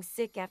about getting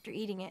sick after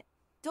eating it.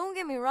 Don't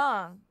get me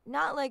wrong,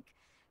 not like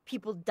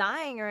people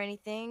dying or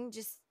anything,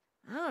 just,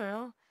 I don't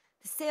know.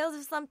 The sales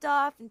have slumped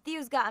off and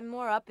Theo's gotten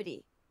more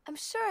uppity. I'm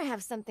sure I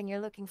have something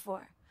you're looking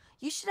for.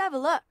 You should have a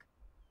look.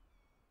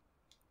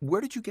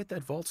 Where did you get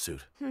that vault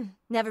suit?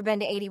 Never been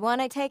to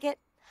 81, I take it?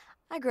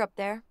 I grew up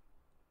there,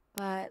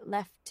 but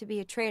left to be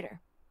a trader.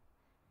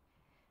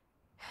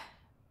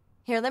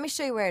 Here, let me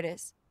show you where it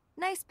is.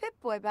 Nice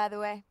Pip-Boy, by the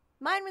way.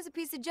 Mine was a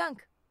piece of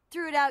junk.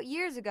 Threw it out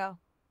years ago.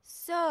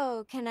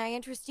 So, can I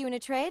interest you in a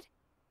trade?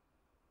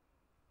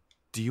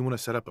 Do you want to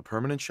set up a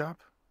permanent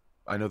shop?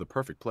 I know the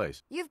perfect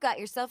place. You've got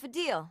yourself a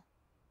deal.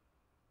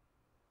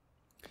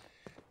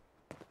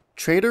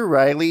 Trader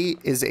Riley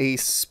is a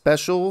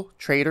special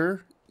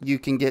trader you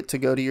can get to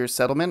go to your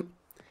settlement,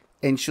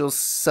 and she'll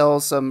sell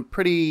some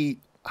pretty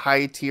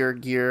high-tier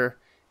gear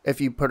if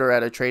you put her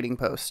at a trading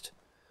post.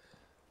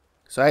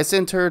 So I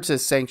sent her to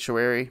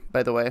Sanctuary,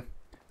 by the way.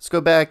 Let's go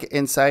back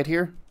inside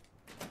here.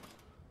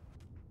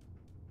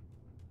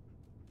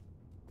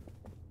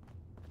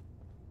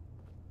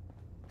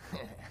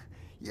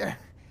 You're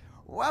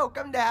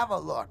welcome to have a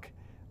look,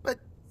 but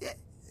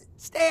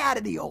stay out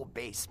of the old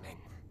basement.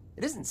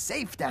 It isn't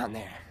safe down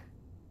there.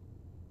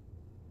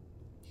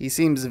 He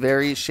seems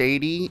very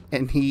shady,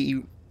 and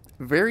he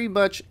very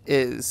much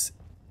is.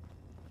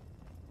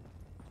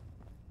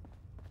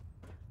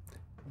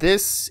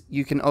 This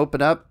you can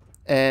open up,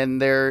 and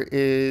there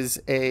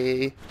is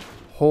a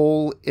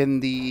hole in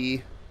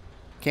the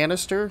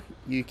canister.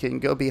 You can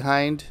go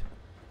behind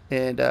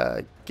and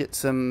get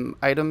some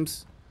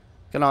items.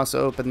 You can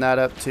also open that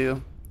up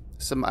too.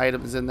 Some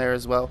items in there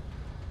as well.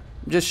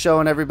 I'm just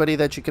showing everybody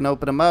that you can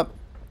open them up.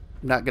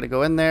 I'm not going to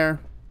go in there.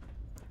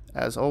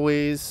 As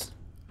always,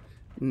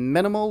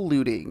 minimal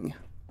looting.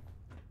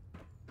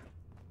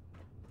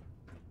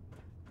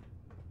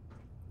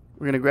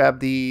 We're going to grab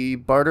the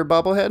barter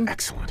bobblehead.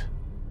 Excellent.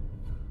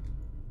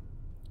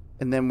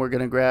 And then we're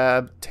going to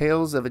grab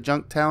Tales of a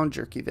Junktown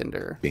Jerky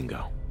Vendor.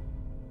 Bingo.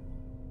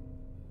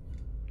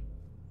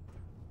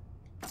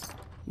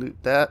 Loot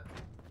that.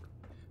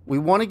 We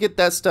want to get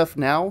that stuff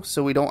now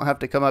so we don't have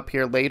to come up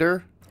here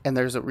later. And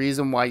there's a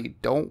reason why you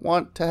don't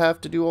want to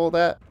have to do all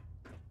that.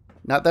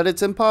 Not that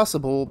it's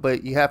impossible,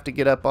 but you have to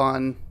get up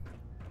on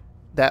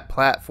that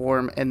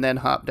platform and then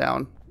hop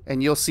down.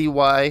 And you'll see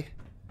why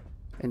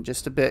in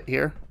just a bit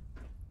here.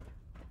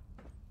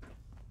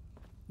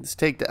 Let's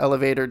take the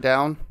elevator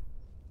down.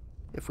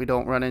 If we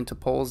don't run into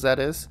poles, that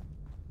is.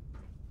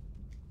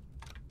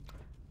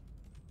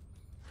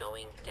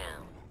 Going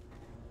down.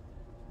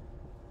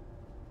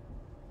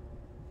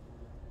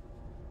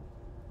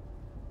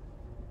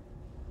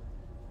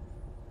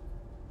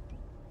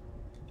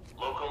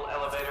 Local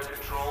elevator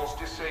controls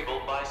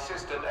disabled by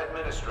system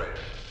administrator.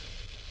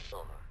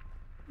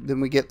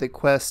 Then we get the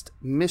quest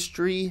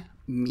Mystery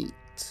Meat.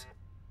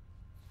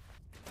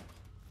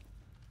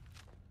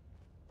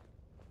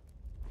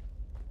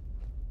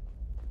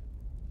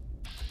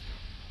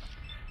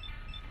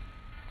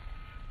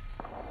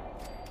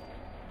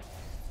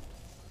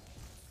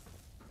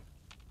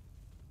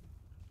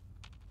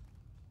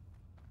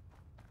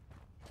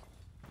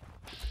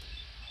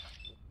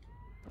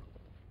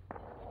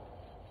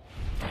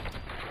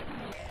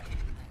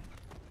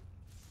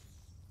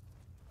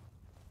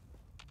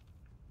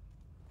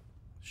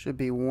 Should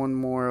be one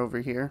more over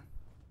here.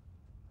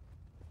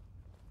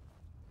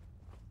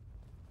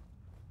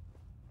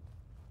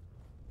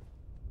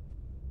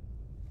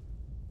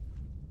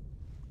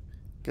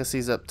 Guess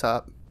he's up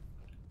top.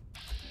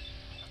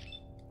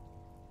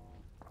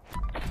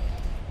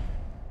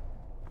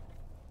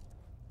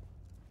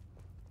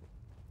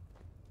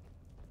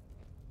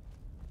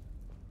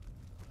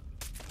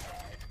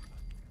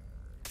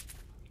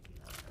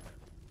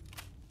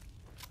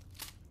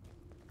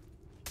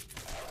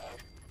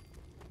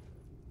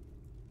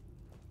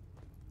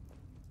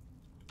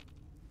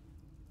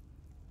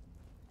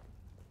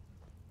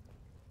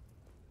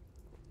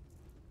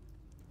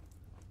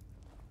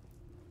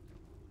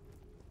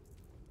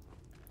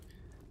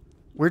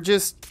 We're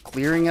just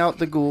clearing out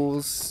the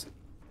ghouls.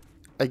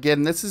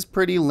 Again, this is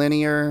pretty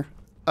linear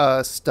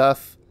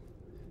stuff.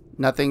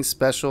 Nothing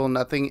special,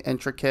 nothing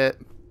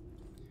intricate.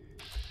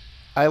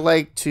 I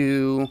like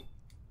to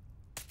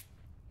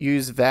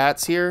use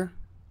vats here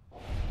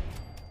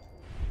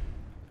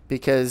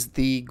because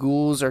the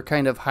ghouls are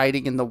kind of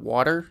hiding in the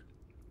water.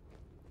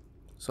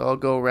 So I'll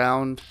go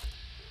around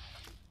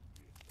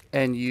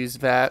and use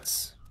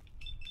vats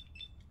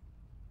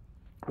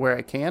where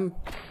I can,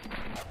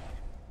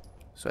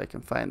 so I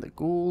can find the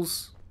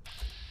ghouls.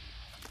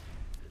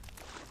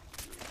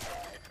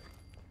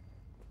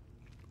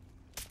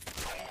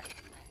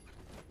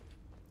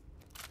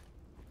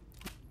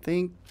 I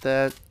think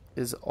that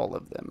is all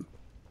of them.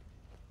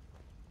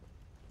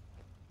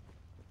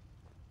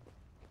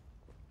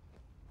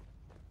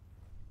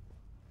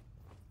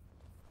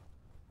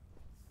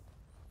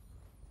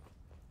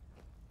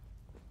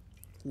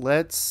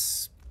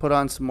 Let's put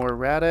on some more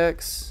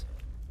Rad-X.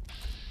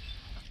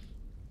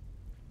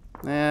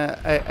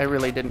 I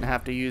really didn't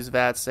have to use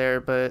VATS there,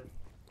 but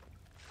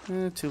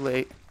too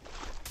late.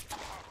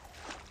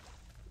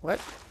 What?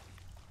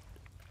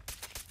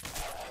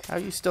 How are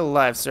you still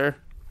alive, sir?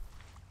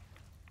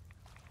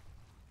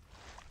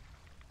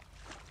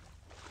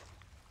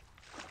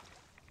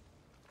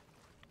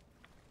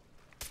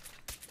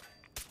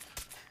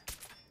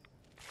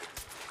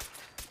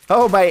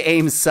 Oh, my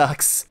aim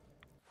sucks.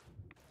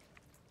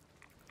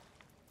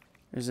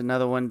 There's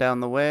another one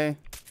down the way.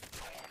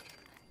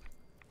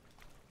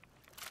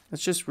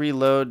 Let's just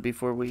reload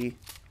before we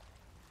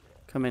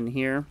come in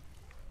here.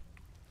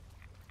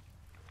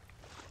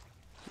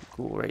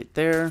 Cool, right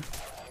there.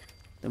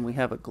 Then we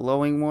have a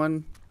glowing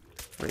one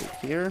right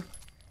here.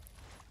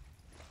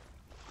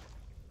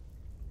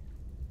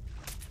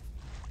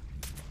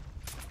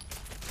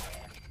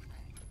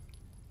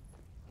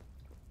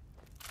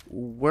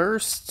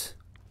 Worst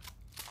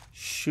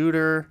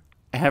shooter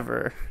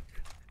ever.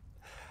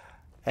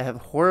 I have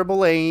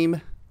horrible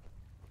aim.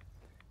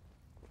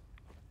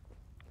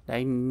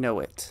 I know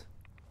it.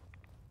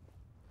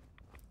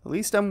 At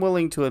least I'm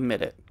willing to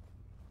admit it.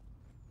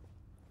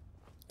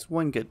 It's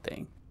one good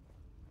thing.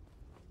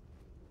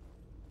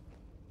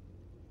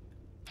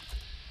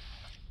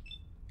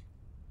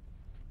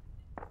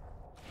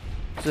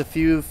 There's a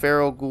few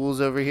feral ghouls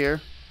over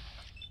here.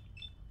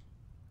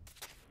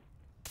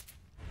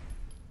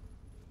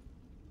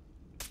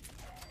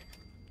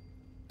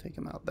 Take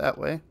him out that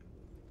way.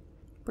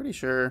 Pretty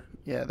sure.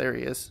 Yeah, there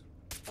he is.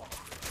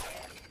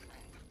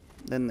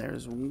 Then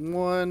there's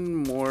one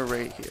more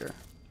right here.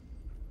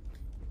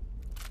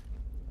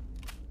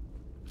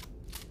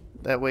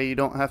 That way you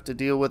don't have to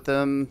deal with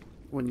them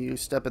when you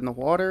step in the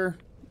water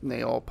and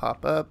they all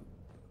pop up.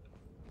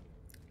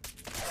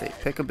 Say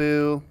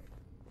peekaboo.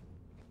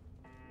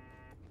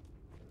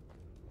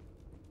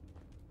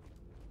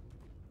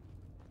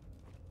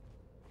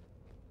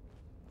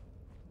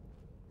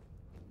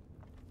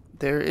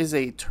 There is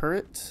a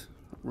turret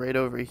right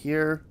over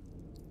here,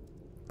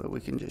 but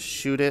we can just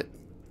shoot it.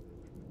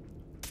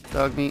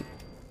 Dog meat,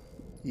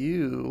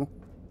 you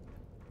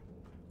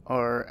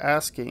are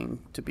asking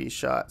to be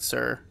shot,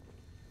 sir.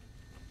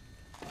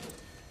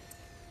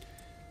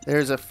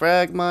 There's a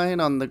frag mine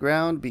on the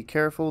ground. Be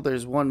careful.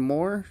 There's one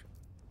more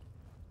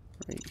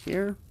right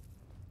here.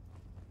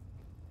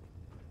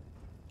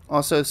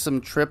 Also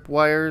some trip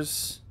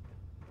wires.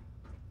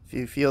 If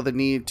you feel the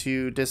need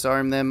to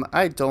disarm them,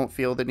 I don't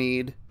feel the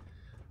need.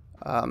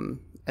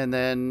 And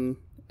then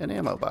an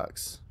ammo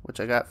box,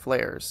 which I got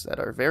flares that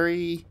are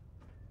very,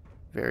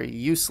 very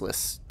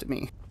useless to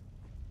me.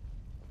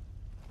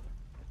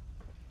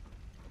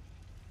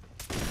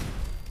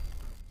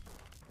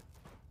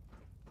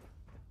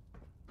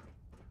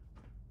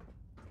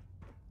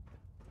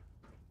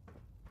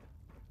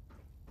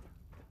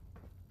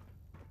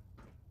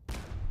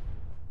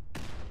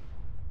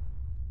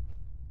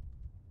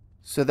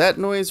 So that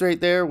noise right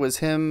there was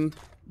him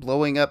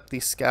blowing up the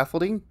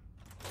scaffolding.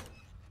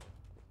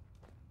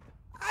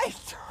 I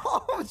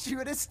told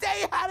you to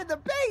stay out of the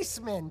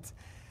basement.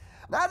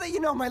 Now that you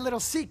know my little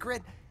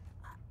secret,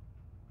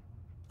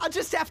 I'll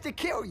just have to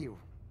kill you.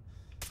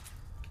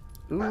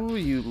 Ooh,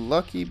 you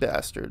lucky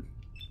bastard.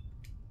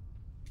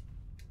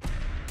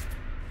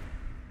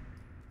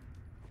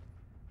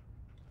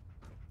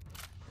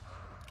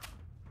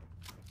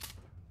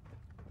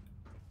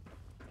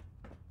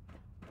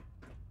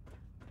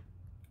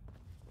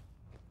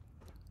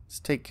 Let's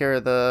take care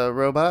of the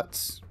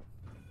robots.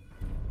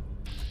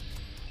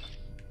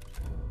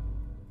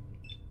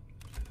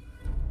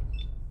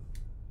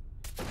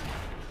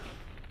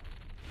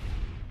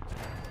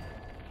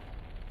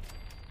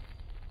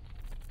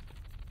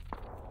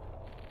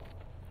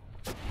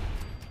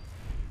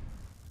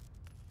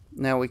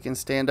 Now we can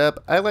stand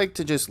up. I like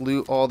to just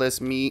loot all this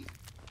meat.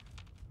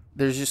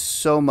 There's just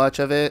so much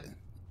of it,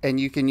 and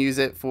you can use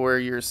it for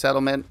your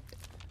settlement.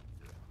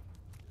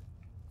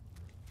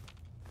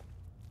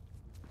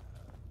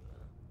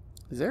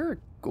 Is there a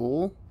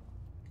ghoul?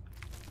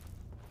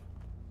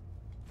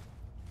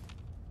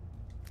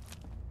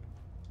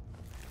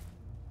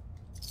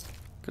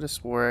 Could have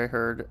swore I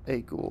heard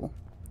a ghoul.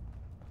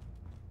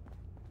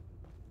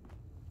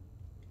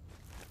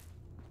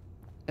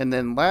 And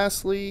then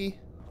lastly,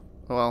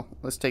 well,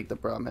 let's take the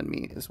Brahmin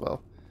meat as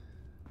well.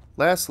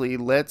 Lastly,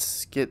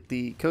 let's get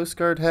the Coast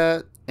Guard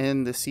hat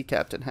and the Sea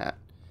Captain hat.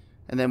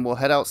 And then we'll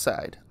head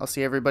outside. I'll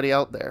see everybody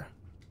out there.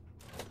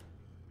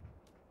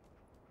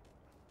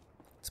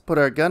 Let's put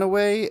our gun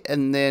away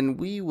and then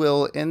we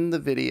will end the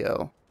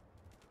video.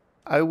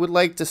 I would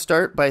like to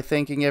start by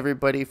thanking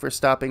everybody for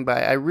stopping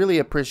by. I really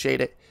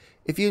appreciate it.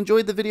 If you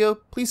enjoyed the video,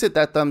 please hit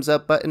that thumbs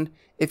up button.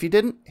 If you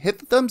didn't, hit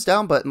the thumbs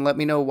down button. Let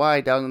me know why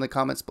down in the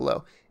comments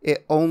below.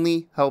 It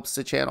only helps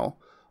the channel.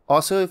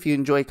 Also, if you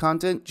enjoy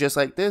content just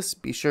like this,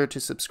 be sure to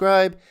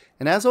subscribe.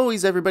 And as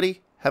always,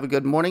 everybody, have a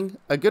good morning,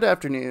 a good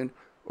afternoon,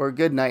 or a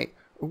good night,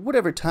 or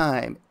whatever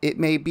time it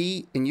may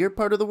be in your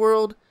part of the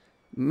world.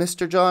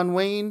 Mr. John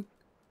Wayne,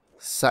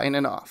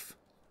 signing off.